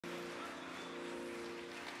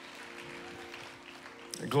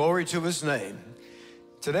Glory to his name.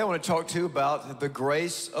 Today I want to talk to you about the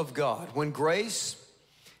grace of God. When grace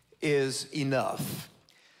is enough.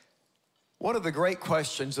 One of the great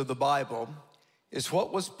questions of the Bible is,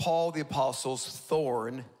 what was Paul the Apostle's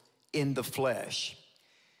thorn in the flesh?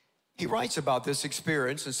 He writes about this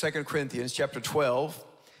experience in 2 Corinthians chapter 12,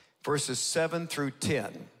 verses 7 through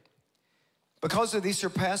 10. Because of these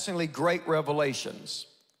surpassingly great revelations,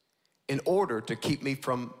 in order to keep me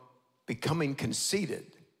from becoming conceited,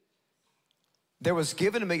 there was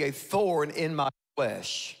given to me a thorn in my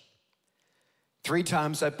flesh. 3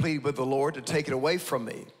 times I pleaded with the Lord to take it away from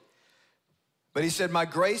me. But he said, my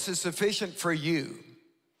grace is sufficient for you.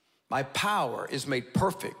 My power is made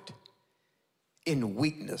perfect in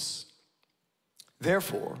weakness.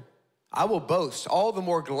 Therefore, I will boast all the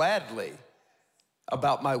more gladly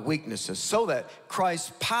about my weaknesses, so that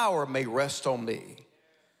Christ's power may rest on me.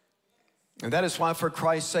 And that is why, for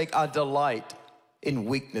Christ's sake, I delight in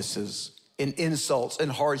weaknesses, in insults, in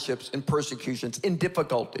hardships, in persecutions, in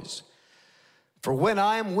difficulties. For when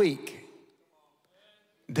I am weak,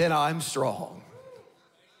 then I am strong.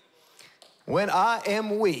 When I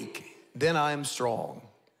am weak, then I am strong.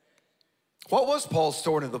 What was Paul's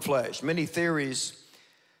thorn in the flesh? Many theories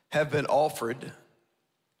have been offered.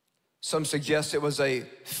 Some suggest it was a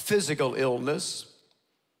physical illness.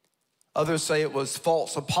 Others say it was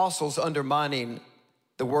false apostles undermining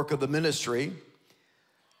the work of the ministry.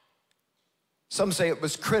 Some say it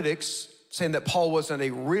was critics saying that Paul wasn't a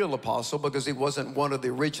real apostle because he wasn't one of the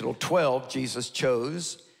original 12 Jesus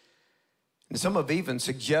chose. And some have even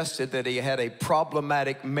suggested that he had a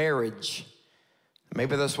problematic marriage.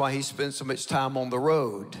 Maybe that's why he spent so much time on the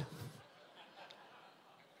road.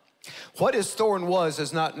 What his thorn was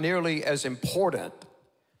is not nearly as important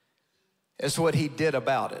as what he did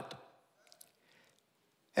about it.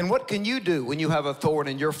 And what can you do when you have a thorn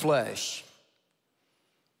in your flesh?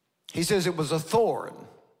 He says it was a thorn.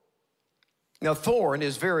 Now, thorn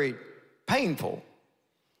is very painful,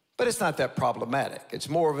 but it's not that problematic. It's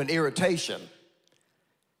more of an irritation,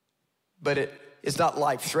 but it's not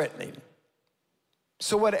life-threatening.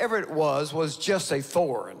 So whatever it was just a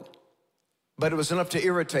thorn, but it was enough to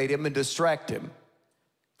irritate him and distract him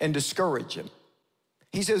and discourage him.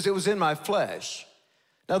 He says it was in my flesh.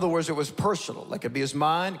 In other words, it was personal. It could be his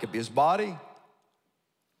mind, it could be his body.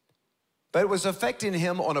 But it was affecting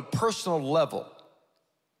him on a personal level.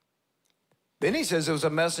 Then he says it was a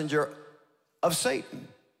messenger of Satan.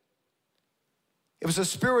 It was a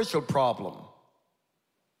spiritual problem.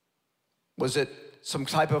 Was it some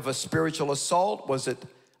type of a spiritual assault? Was it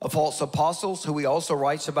a false apostles, who he also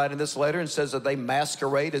writes about in this letter and says that they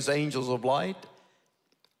masquerade as angels of light?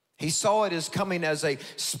 He saw it as coming as a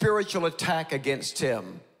spiritual attack against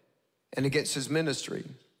him and against his ministry.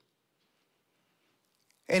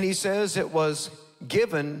 And he says it was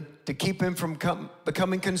given to keep him from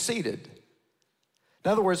becoming conceited.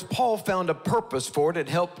 In other words, Paul found a purpose for it. It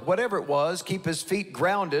helped, whatever it was, keep his feet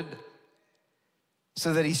grounded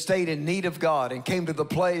so that he stayed in need of God and came to the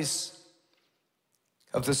place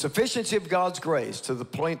of the sufficiency of God's grace, to the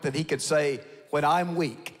point that he could say, when I'm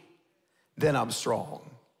weak, then I'm strong.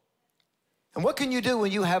 And what can you do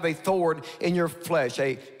when you have a thorn in your flesh,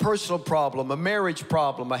 a personal problem, a marriage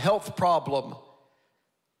problem, a health problem,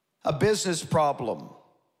 a business problem?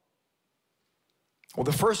 Well,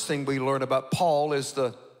 the first thing we learn about Paul is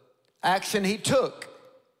the action he took.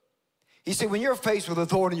 He said, when you're faced with a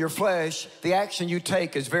thorn in your flesh, the action you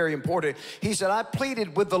take is very important. He said, I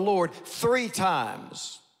pleaded with the Lord 3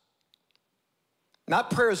 times.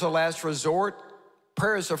 Not prayer as a last resort,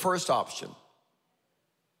 prayer is the first option.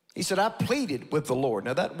 He said, I pleaded with the Lord.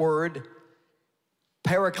 Now that word,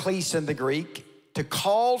 paraklesis in the Greek, to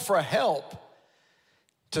call for help,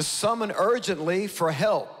 to summon urgently for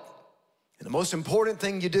help. And the most important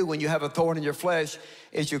thing you do when you have a thorn in your flesh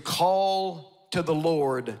is you call to the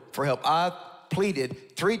Lord for help. I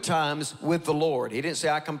pleaded 3 times with the Lord. He didn't say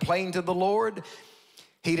I complained to the Lord.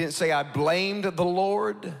 He didn't say I blamed the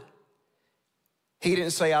Lord. He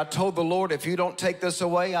didn't say I told the Lord, if you don't take this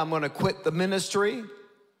away, I'm going to quit the ministry.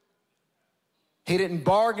 He didn't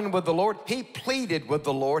bargain with the Lord. He pleaded with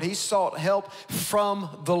the Lord. He sought help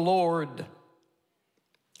from the Lord.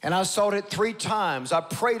 And I sought it 3 times. I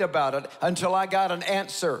prayed about it until I got an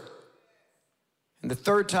answer. And the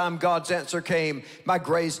 3rd time God's answer came, my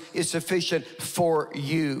grace is sufficient for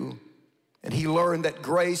you. And he learned that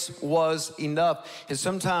grace was enough. And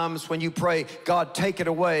sometimes when you pray, God, take it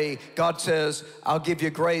away, God says, I'll give you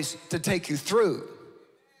grace to take you through.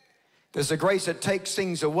 There's a grace that takes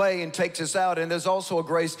things away and takes us out, and there's also a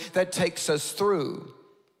grace that takes us through.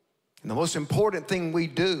 And the most important thing we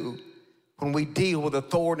do when we deal with a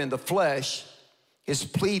thorn in the flesh is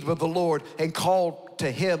plead with the Lord and call to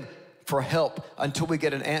him for help until we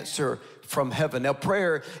get an answer from heaven. Now,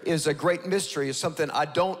 prayer is a great mystery. It's something I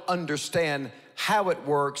don't understand how it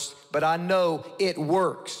works, but I know it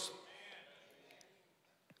works.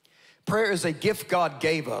 Prayer is a gift God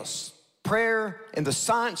gave us. Prayer and the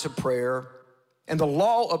science of prayer and the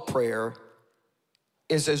law of prayer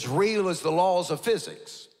is as real as the laws of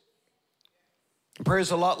physics. Prayer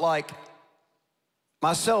is a lot like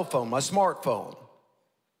my cell phone, my smartphone.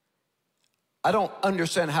 I don't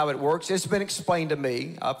understand how it works. It's been explained to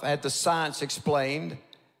me. I've had the science explained,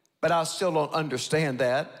 but I still don't understand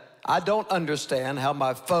that. I don't understand how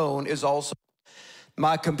my phone is also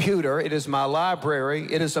my computer. It is my library.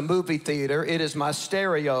 It is a movie theater. It is my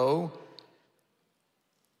stereo.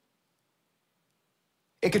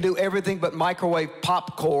 It can do everything but microwave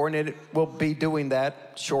popcorn, and it will be doing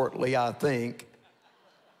that shortly, I think.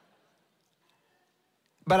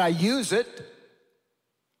 But I use it.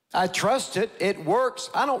 I trust it. It works.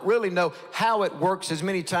 I don't really know how it works as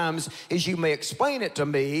many times as you may explain it to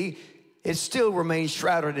me. It still remains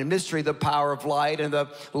shrouded in mystery, the power of light and the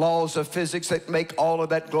laws of physics that make all of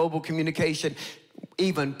that global communication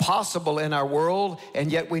even possible in our world.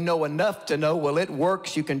 And yet we know enough to know, well, it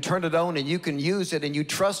works. You can turn it on and you can use it and you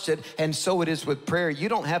trust it. And so it is with prayer. You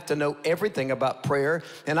don't have to know everything about prayer.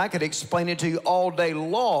 And I could explain it to you all day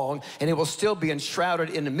long and it will still be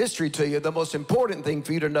enshrouded in a mystery to you. The most important thing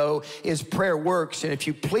for you to know is prayer works. And if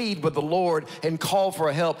you plead with the Lord and call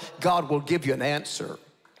for help, God will give you an answer.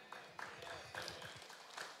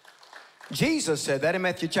 Jesus said that in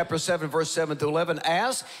Matthew chapter 7, verse 7 to 11.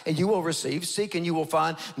 Ask and you will receive, seek and you will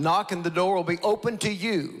find, knock and the door will be open to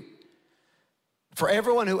you. For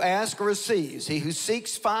everyone who asks receives, he who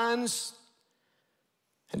seeks finds,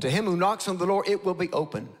 and to him who knocks on the door it will be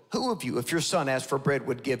open. Who of you, if your son asked for bread,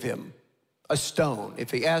 would give him a stone?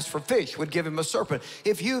 If he asked for fish, would give him a serpent?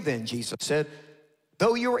 If you then, Jesus said,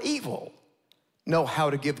 though you are evil, know how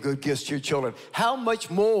to give good gifts to your children, how much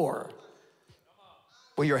more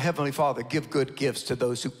will your heavenly Father give good gifts to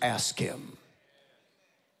those who ask him?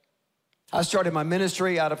 I started my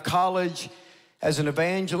ministry out of college as an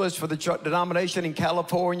evangelist for the denomination in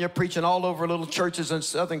California, preaching all over little churches in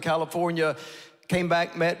Southern California. Came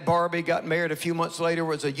back, met Barbie, got married a few months later,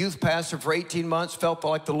 was a youth pastor for 18 months, felt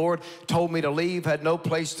like the Lord told me to leave, had no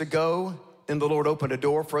place to go. Then the Lord opened a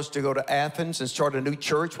door for us to go to Athens and start a new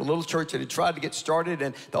church, a little church that had tried to get started,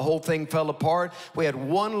 and the whole thing fell apart. We had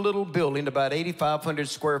one little building, about 8,500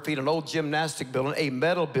 square feet, an old gymnastic building, a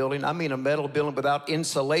metal building, I mean a metal building without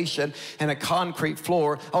insulation, and a concrete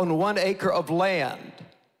floor on 1 acre of land.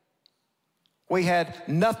 We had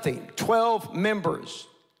nothing, 12 members.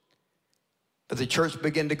 But the church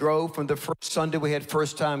began to grow. From the first Sunday, we had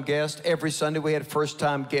first-time guests. Every Sunday, we had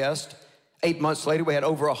first-time guests. 8 months later, we had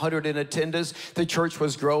over 100 in attendance. The church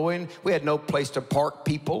was growing. We had no place to park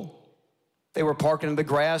people. They were parking in the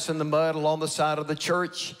grass and the mud along the side of the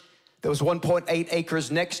church. There was 1.8 acres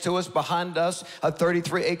next to us, behind us, a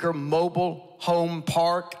 33-acre mobile home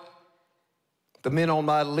park. The men on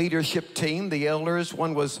my leadership team, the elders,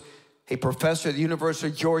 one was a professor at the University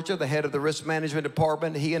of Georgia, the head of the risk management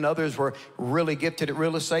department. He and others were really gifted at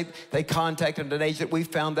real estate. They contacted an agent. We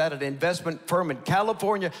found that an investment firm in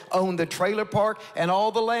California owned the trailer park and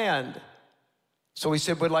all the land. So we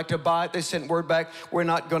said, we'd like to buy it. They sent word back, we're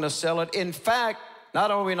not going to sell it. In fact,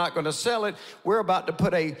 not only are we not going to sell it, we're about to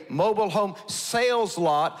put a mobile home sales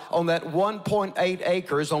lot on that 1.8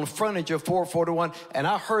 acres on frontage of 441. And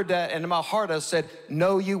I heard that, and in my heart I said,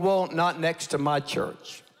 no, you won't, not next to my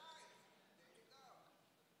church.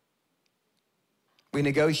 We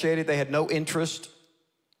negotiated. They had no interest.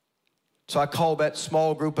 So I called that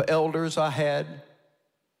small group of elders I had,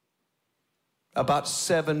 about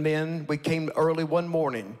 7 men. We came early one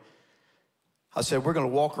morning. I said, we're going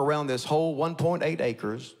to walk around this whole 1.8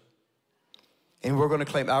 acres, and we're going to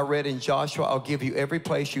claim, I read in Joshua, I'll give you every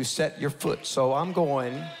place you set your foot. So I'm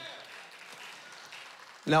going.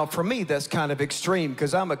 Now, for me, that's kind of extreme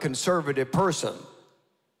because I'm a conservative person.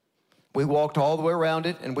 We walked all the way around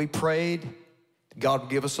it, and we prayed God would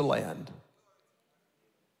give us a land.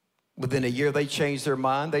 Within a year, they changed their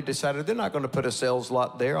mind. They decided they're not going to put a sales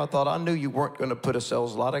lot there. I thought, I knew you weren't going to put a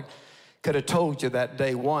sales lot. I could have told you that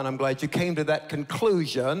day one. I'm glad you came to that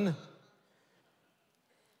conclusion.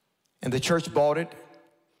 And the church bought it,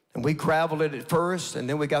 and we graveled it at first, and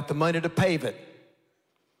then we got the money to pave it.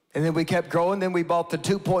 And then we kept growing. Then we bought the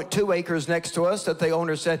 2.2 acres next to us that the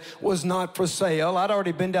owner said was not for sale. I'd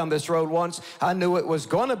already been down this road once. I knew it was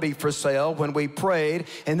going to be for sale when we prayed.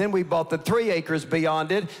 And then we bought the 3 acres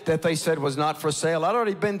beyond it that they said was not for sale. I'd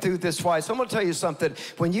already been through this twice. I'm going to tell you something.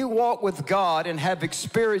 When you walk with God and have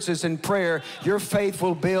experiences in prayer, your faith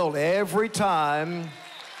will build every time.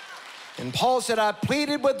 And Paul said, I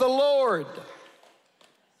pleaded with the Lord.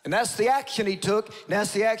 And that's the action he took, and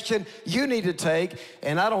that's the action you need to take.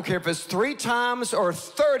 And I don't care if it's 3 times or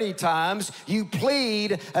 30 times, you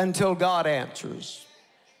plead until God answers.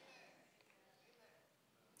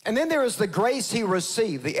 And then there is the grace he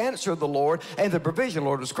received, the answer of the Lord, and the provision of the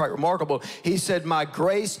Lord was quite remarkable. He said, my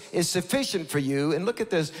grace is sufficient for you. And look at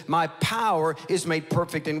this, my power is made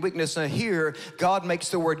perfect in weakness. Now here, God makes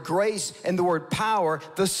the word grace and the word power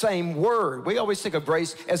the same word. We always think of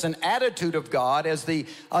grace as an attitude of God, as the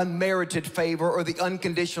unmerited favor or the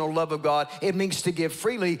unconditional love of God. It means to give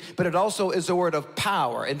freely, but it also is a word of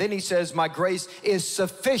power. And then he says, my grace is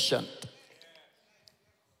sufficient.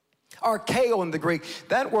 Archeo in the Greek,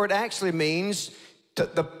 that word actually means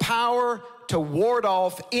the power to ward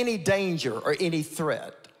off any danger or any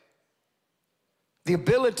threat. The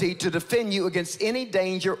ability to defend you against any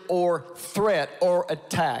danger or threat or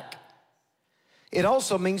attack. It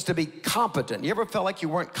also means to be competent. You ever felt like you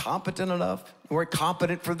weren't competent enough? You weren't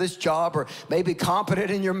competent for this job, or maybe competent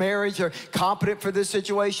in your marriage, or competent for this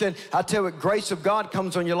situation? I tell you what, grace of God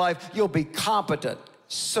comes on your life, you'll be competent.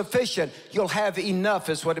 Sufficient. You'll have enough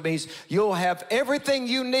is what it means. You'll have everything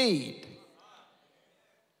you need.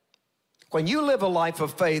 When you live a life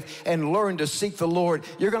of faith and learn to seek the Lord,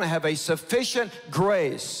 you're going to have a sufficient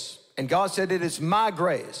grace. And God said, it is my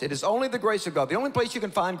grace. It is only the grace of God. The only place you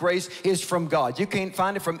can find grace is from God. You can't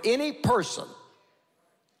find it from any person.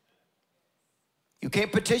 You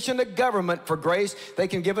can't petition the government for grace. They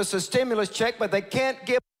can give us a stimulus check, but they can't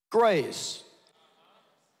give grace.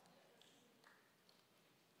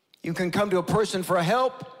 You can come to a person for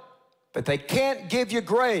help, but they can't give you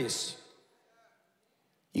grace.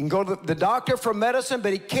 You can go to the doctor for medicine,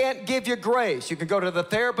 but he can't give you grace. You can go to the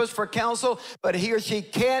therapist for counsel, but he or she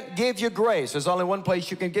can't give you grace. There's only one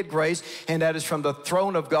place you can get grace, and that is from the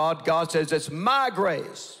throne of God. God says, it's my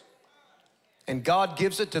grace. And God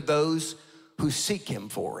gives it to those who seek him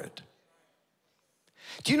for it.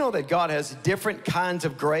 Do you know that God has different kinds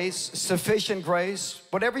of grace, sufficient grace?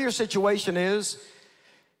 Whatever your situation is,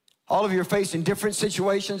 all of you are facing different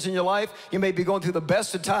situations in your life. You may be going through the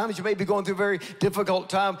best of times. You may be going through a very difficult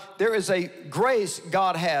time. There is a grace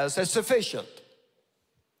God has that's sufficient.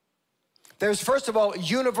 There's, first of all,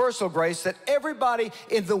 universal grace that everybody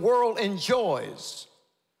in the world enjoys.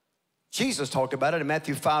 Jesus talked about it in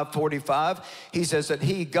Matthew 5:45. He says that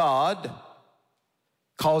he, God,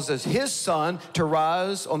 causes his sun to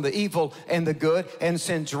rise on the evil and the good and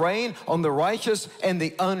sends rain on the righteous and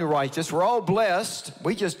the unrighteous. We're all blessed.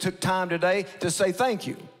 We just took time today to say thank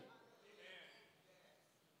you.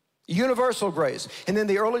 Universal grace. And then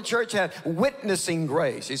the early church had witnessing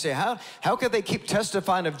grace. You say, how could they keep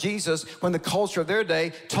testifying of Jesus when the culture of their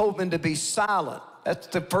day told them to be silent? That's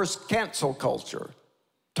the first cancel culture.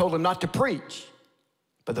 Told them not to preach.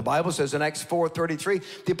 But the Bible says in Acts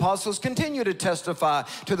 4:33, the apostles continue to testify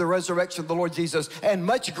to the resurrection of the Lord Jesus, and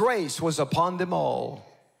much grace was upon them all.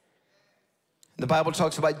 The Bible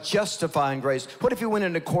talks about justifying grace. What if you went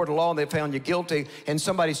into court of law and they found you guilty and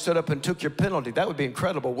somebody stood up and took your penalty? That would be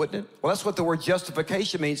incredible, wouldn't it? Well, that's what the word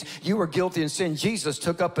justification means. You were guilty in sin. Jesus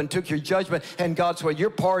took up and took your judgment, and God said, well,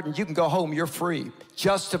 you're pardoned. You can go home. You're free.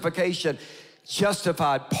 Justification,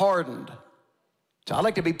 justified, pardoned. So I'd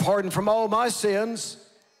like to be pardoned from all my sins.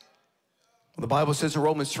 The Bible says in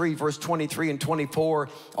Romans 3, verse 23 and 24,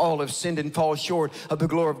 all have sinned and fall short of the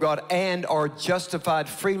glory of God and are justified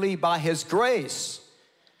freely by his grace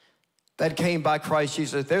that came by Christ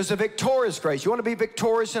Jesus. There's a victorious grace. You want to be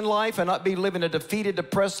victorious in life and not be living a defeated,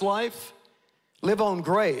 depressed life? Live on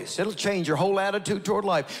grace. It'll change your whole attitude toward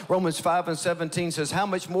life. Romans 5:17 says, how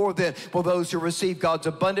much more then will those who receive God's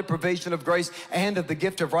abundant provision of grace and of the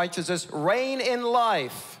gift of righteousness reign in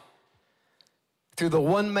life through the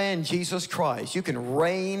one man, Jesus Christ? You can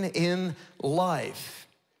reign in life.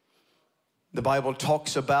 The Bible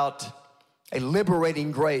talks about a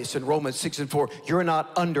liberating grace in Romans 6:4. You're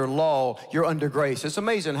not under law, you're under grace. It's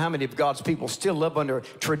amazing how many of God's people still live under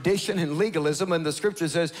tradition and legalism, and the scripture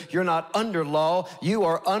says you're not under law, you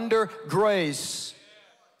are under grace.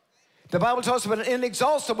 The Bible talks about an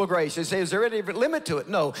inexhaustible grace. It says, is there any limit to it?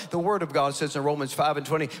 No. The Word of God says in Romans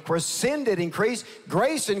 5:20, where sin did increase,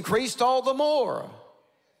 grace increased all the more.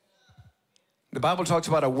 The Bible talks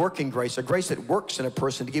about a working grace, a grace that works in a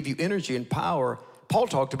person to give you energy and power, Paul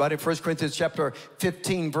talked about it, 1 Corinthians chapter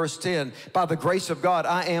 15, verse 10. By the grace of God,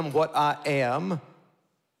 I am what I am,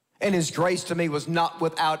 and his grace to me was not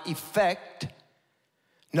without effect.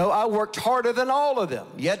 No, I worked harder than all of them,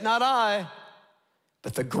 yet not I,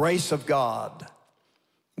 but the grace of God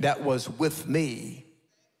that was with me.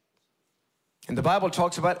 And the Bible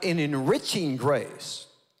talks about an enriching grace.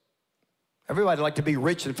 Everybody would like to be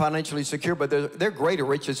rich and financially secure, but there are greater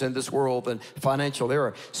riches in this world than financial. There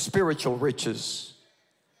are spiritual riches.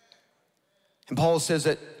 And Paul says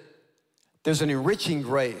that there's an enriching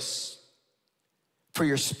grace for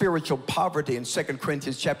your spiritual poverty in 2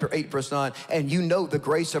 Corinthians chapter 8, verse 9. And you know the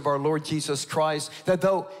grace of our Lord Jesus Christ, that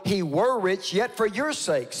though he were rich, yet for your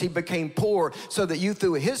sakes he became poor, so that you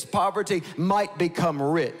through his poverty might become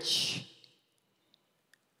rich.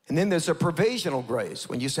 And then there's a provisional grace.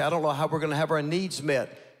 When you say, I don't know how we're going to have our needs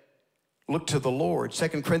met, look to the Lord.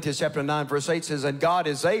 2 Corinthians chapter 9, verse 8 says, and God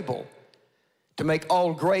is able to make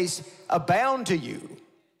all grace abound to you,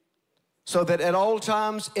 so that at all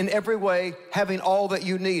times, in every way, having all that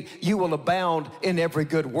you need, you will abound in every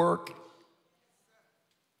good work.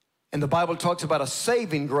 And the Bible talks about a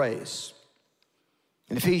saving grace.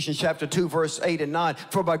 In Ephesians chapter 2, verse 8 and 9,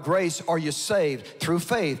 for by grace are you saved through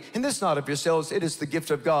faith. And this not of yourselves, it is the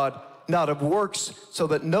gift of God, not of works, so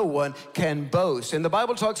that no one can boast. And the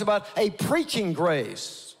Bible talks about a preaching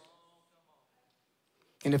grace.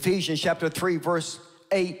 In Ephesians chapter 3, verse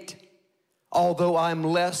 8, although I'm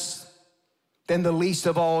less than the least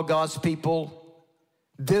of all God's people,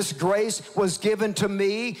 this grace was given to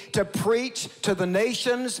me to preach to the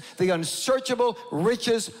nations the unsearchable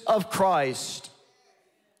riches of Christ.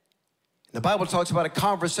 The Bible talks about a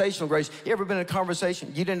conversational grace. You ever been in a conversation,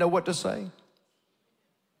 you didn't know what to say?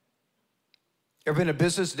 Ever been in a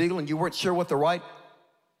business deal and you weren't sure what the right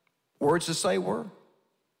words to say were?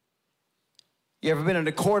 You ever been in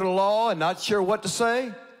a court of law and not sure what to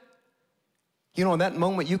say? You know, in that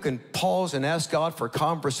moment, you can pause and ask God for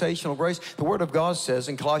conversational grace. The Word of God says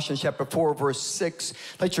in Colossians chapter 4, verse 6,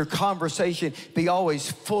 let your conversation be always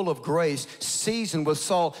full of grace, seasoned with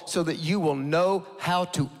salt, so that you will know how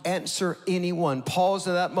to answer anyone. Pause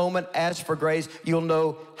in that moment, ask for grace. You'll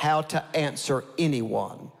know how to answer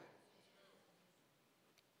anyone.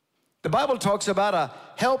 The Bible talks about a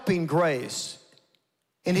helping grace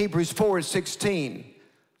in Hebrews 4 and 16.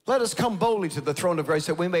 Let us come boldly to the throne of grace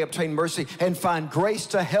that we may obtain mercy and find grace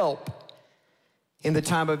to help in the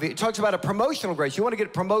time of need. It talks about a promotional grace. You want to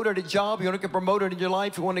get promoted at a job, you want to get promoted in your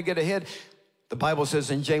life, you want to get ahead. The Bible says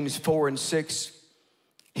in James 4 and 6,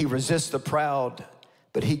 he resists the proud,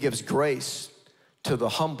 but he gives grace to the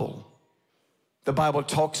humble. The Bible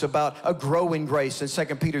talks about a growing grace in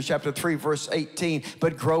 2 Peter chapter 3, verse 18,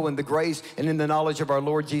 but grow in the grace and in the knowledge of our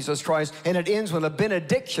Lord Jesus Christ. And it ends with a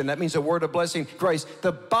benediction. That means a word of blessing, grace.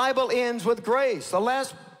 The Bible ends with grace, the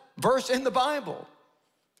last verse in the Bible.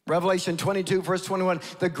 Revelation 22, verse 21,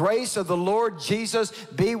 the grace of the Lord Jesus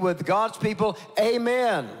be with God's people.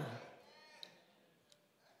 Amen.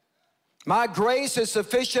 My grace is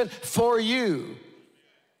sufficient for you.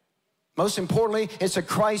 Most importantly, it's a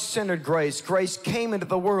Christ-centered grace. Grace came into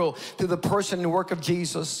the world through the person and work of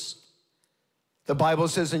Jesus. The Bible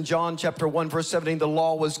says in John chapter 1, verse 17, the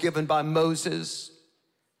law was given by Moses.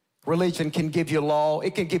 Religion can give you law.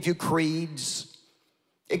 It can give you creeds.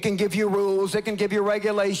 It can give you rules. It can give you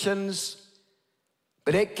regulations.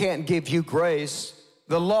 But it can't give you grace.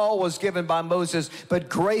 The law was given by Moses, but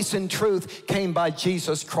grace and truth came by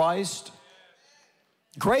Jesus Christ.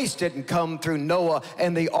 Grace didn't come through Noah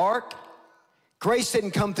and the ark. Grace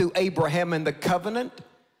didn't come through Abraham and the covenant.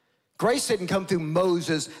 Grace didn't come through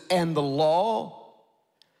Moses and the law.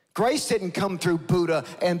 Grace didn't come through Buddha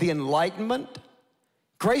and the Enlightenment.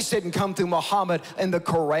 Grace didn't come through Muhammad and the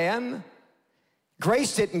Quran.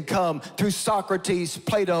 Grace didn't come through Socrates,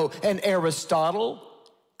 Plato, and Aristotle.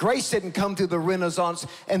 Grace didn't come through the Renaissance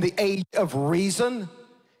and the age of reason.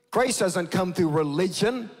 Grace doesn't come through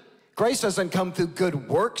religion. Grace doesn't come through good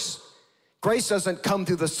works. Grace doesn't come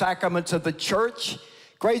through the sacraments of the church.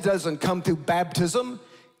 Grace doesn't come through baptism.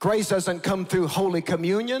 Grace doesn't come through Holy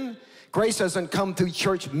Communion. Grace doesn't come through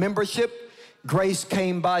church membership. Grace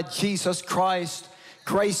came by Jesus Christ.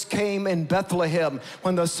 Grace came in Bethlehem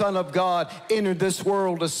when the Son of God entered this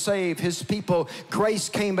world to save his people. Grace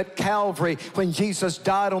came at Calvary when Jesus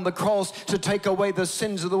died on the cross to take away the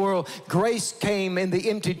sins of the world. Grace came in the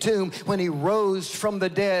empty tomb when he rose from the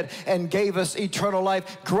dead and gave us eternal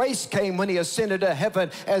life. Grace came when he ascended to heaven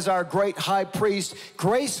as our great high priest.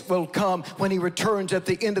 Grace will come when he returns at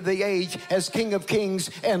the end of the age as King of Kings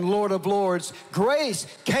and Lord of Lords. Grace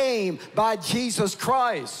came by Jesus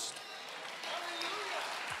Christ.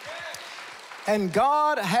 And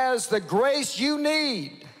God has the grace you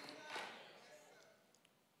need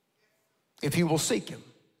if you will seek him.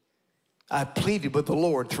 I pleaded with the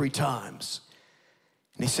Lord 3 times.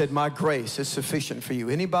 And he said, my grace is sufficient for you.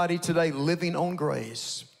 Anybody today living on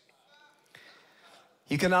grace?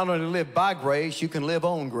 You can not only live by grace, you can live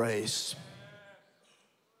on grace.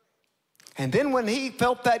 And then when he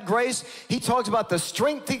felt that grace, he talks about the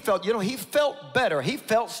strength he felt. You know, he felt better. He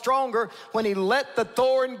felt stronger when he let the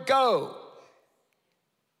thorn go.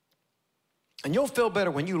 And you'll feel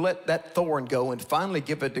better when you let that thorn go and finally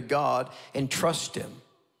give it to God and trust him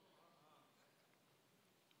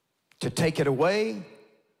to take it away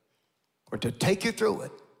or to take you through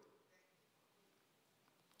it.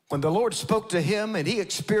 When the Lord spoke to him and he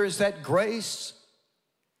experienced that grace,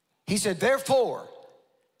 he said, therefore,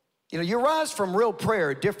 you know, you rise from real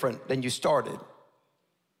prayer different than you started.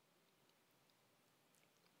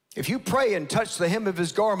 If you pray and touch the hem of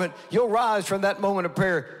his garment, you'll rise from that moment of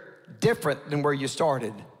prayer different than where you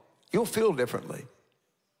started. You'll feel differently.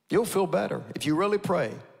 You'll feel better if you really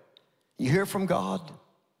pray. You hear from God.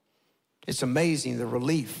 It's amazing the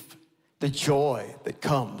relief, the joy that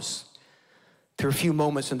comes through a few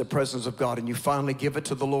moments in the presence of God, and you finally give it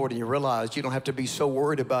to the Lord and you realize you don't have to be so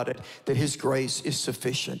worried about it, that his grace is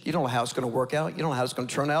sufficient. You don't know how it's going to work out. You don't know how it's going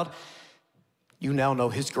to turn out. You now know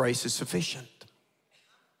his grace is sufficient.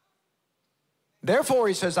 Therefore,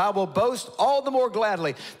 he says, I will boast all the more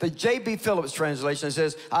gladly. The J.B. Phillips translation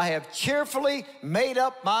says, I have cheerfully made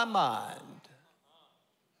up my mind.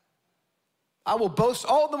 I will boast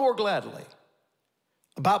all the more gladly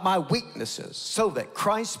about my weaknesses so that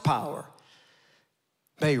Christ's power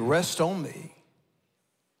may rest on me.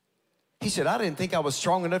 He said, I didn't think I was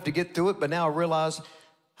strong enough to get through it, but now I realize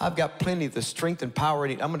I've got plenty of the strength and power I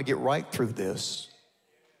need. I'm going to get right through this.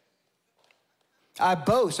 I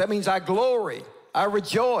boast. That means I glory. I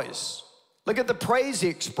rejoice. Look at the praise he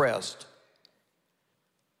expressed.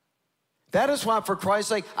 That is why, for Christ's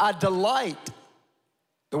sake, I delight.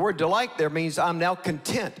 The word delight there means I'm now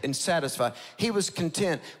content and satisfied. He was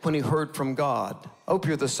content when he heard from God. I hope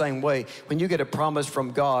you're the same way. When you get a promise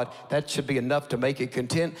from God, that should be enough to make you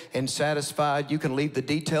content and satisfied. You can leave the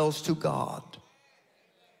details to God.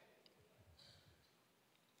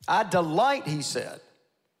 I delight, he said.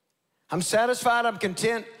 I'm satisfied, I'm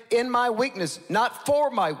content in my weakness, not for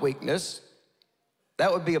my weakness.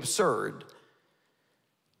 That would be absurd.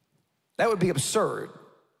 That would be absurd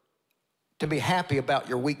to be happy about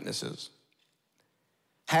your weaknesses.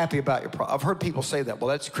 Happy about your problems. I've heard people say that. Well,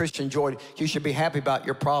 that's Christian joy. You should be happy about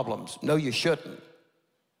your problems. No, you shouldn't.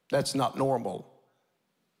 That's not normal.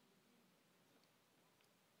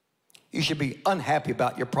 You should be unhappy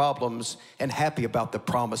about your problems and happy about the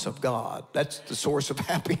promise of God. That's the source of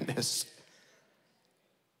happiness.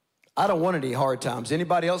 I don't want any hard times.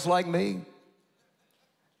 Anybody else like me?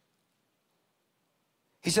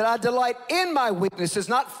 He said, I delight in my weaknesses,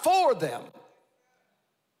 not for them.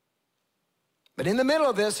 But in the middle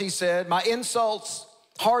of this, he said, my insults,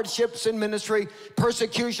 hardships in ministry,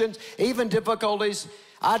 persecutions, even difficulties,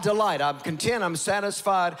 I delight, I'm content, I'm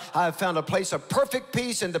satisfied. I have found a place of perfect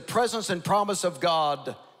peace in the presence and promise of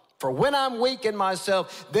God. For when I'm weak in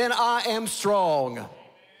myself, then I am strong.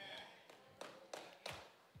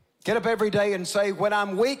 Get up every day and say, when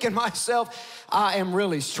I'm weak in myself, I am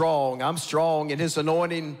really strong. I'm strong in his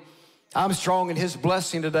anointing. I'm strong in his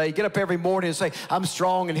blessing today. Get up every morning and say, I'm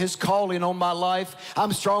strong in his calling on my life.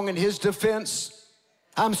 I'm strong in his defense.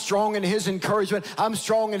 I'm strong in his encouragement. I'm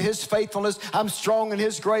strong in his faithfulness. I'm strong in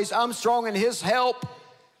his grace. I'm strong in his help.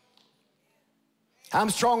 I'm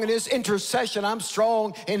strong in his intercession. I'm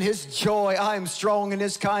strong in his joy. I am strong in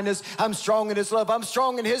his kindness. I'm strong in his love. I'm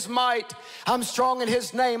strong in his might. I'm strong in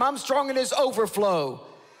his name. I'm strong in his overflow.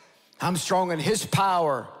 I'm strong in his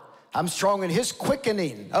power. I'm strong in his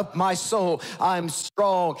quickening of my soul. I'm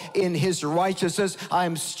strong in his righteousness.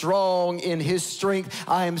 I'm strong in his strength.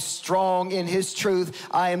 I am strong in his truth.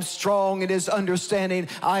 I am strong in his understanding.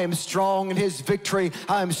 I am strong in his victory.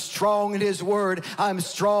 I'm strong in his word. I'm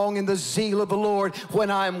strong in the zeal of the Lord. When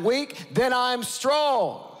I'm weak, then I'm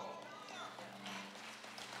strong.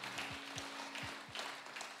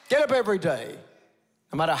 Get up every day,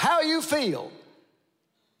 no matter how you feel.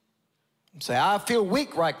 Say, I feel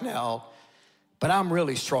weak right now, but I'm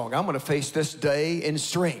really strong. I'm going to face this day in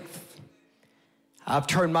strength. I've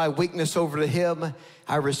turned my weakness over to him.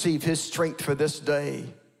 I receive his strength for this day.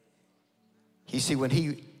 You see, when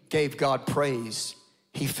he gave God praise,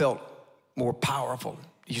 he felt more powerful.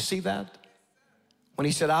 Did you see that? When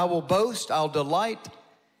he said, I will boast, I'll delight.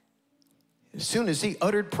 As soon as he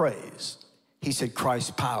uttered praise, he said,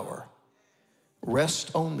 Christ's power,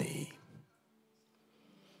 rest on me.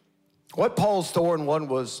 What Paul's thorn won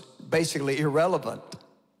was basically irrelevant.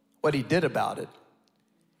 What he did about it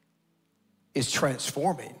is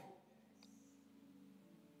transforming.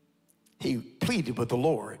 He pleaded with the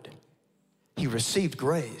Lord. He received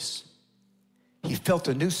grace. He felt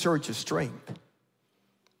a new surge of strength.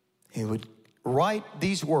 He would write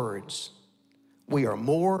these words, "We are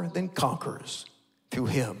more than conquerors through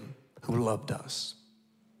him who loved us."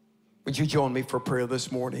 Would you join me for prayer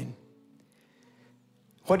this morning?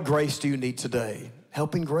 What grace do you need today?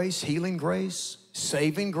 Helping grace, healing grace,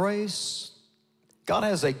 saving grace? God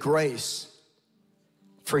has a grace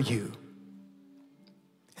for you.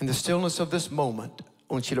 In the stillness of this moment,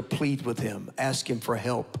 I want you to plead with him, ask him for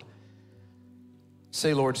help.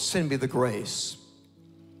 Say, "Lord, send me the grace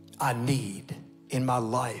I need in my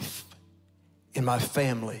life, in my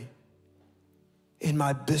family, in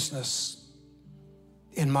my business,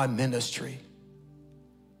 in my ministry."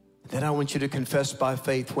 Then I want you to confess by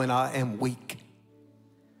faith, "When I am weak,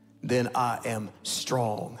 then I am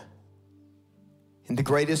strong." And the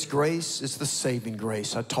greatest grace is the saving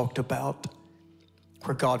grace I talked about,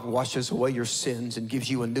 where God washes away your sins and gives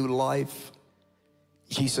you a new life.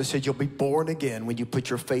 Jesus said you'll be born again when you put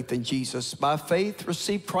your faith in Jesus. By faith,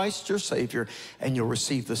 receive Christ your Savior, and you'll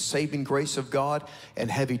receive the saving grace of God and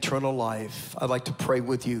have eternal life. I'd like to pray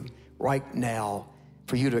with you right now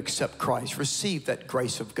for you to accept Christ. Receive that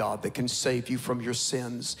grace of God that can save you from your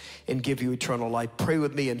sins and give you eternal life. Pray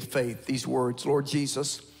with me in faith these words. "Lord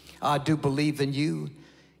Jesus, I do believe in you.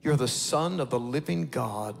 You're the Son of the living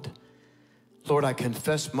God. Lord, I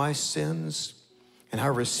confess my sins, and I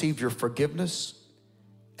receive your forgiveness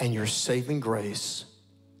and your saving grace.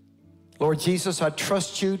 Lord Jesus, I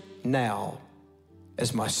trust you now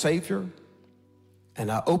as my Savior,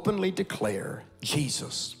 and I openly declare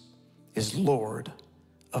Jesus is Lord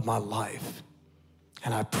of my life.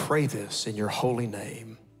 And I pray this in your holy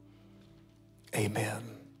name.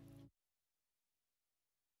 Amen."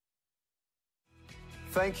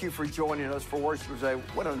 Thank you for joining us for worship today.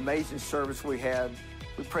 What an amazing service we had.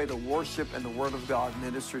 We pray the worship and the Word of God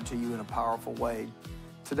ministered to you in a powerful way.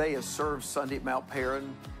 Today is Serve Sunday at Mount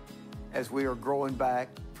Paran. As we are growing back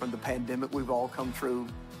from the pandemic we've all come through,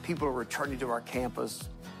 people are returning to our campus.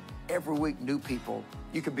 Every week, new people.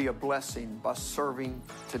 You can be a blessing by serving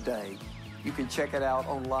today. You can check it out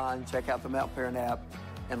online, check out the Mount Paran app,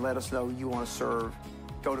 and let us know you want to serve.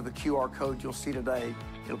 Go to the QR code you'll see today.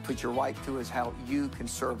 It'll put you right to us how you can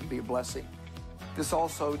serve and be a blessing. This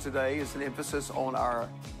also today is an emphasis on our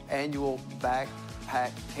annual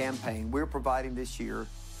backpack campaign. We're providing this year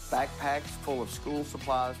backpacks full of school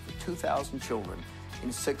supplies for 2,000 children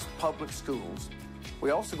in 6 public schools.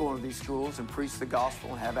 We also go into these schools and preach the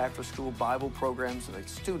gospel and have after-school Bible programs, and the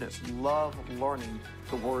students love learning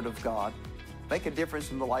the Word of God. Make a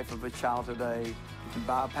difference in the life of a child today. You can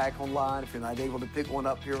buy a pack online. If you're not able to pick one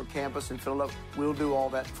up here on campus and fill it up, we'll do all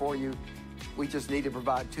that for you. We just need to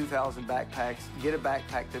provide 2,000 backpacks. Get a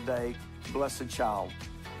backpack today. Bless a child.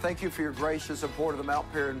 Thank you for your gracious support of the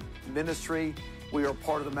Mount Paran ministry. We are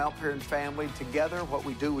part of the Mount Paran family. Together, what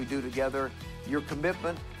we do together. Your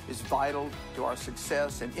commitment is vital to our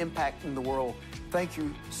success and impacting the world. Thank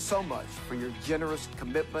you so much for your generous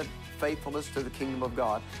commitment, faithfulness to the kingdom of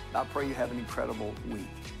God. I pray you have an incredible week.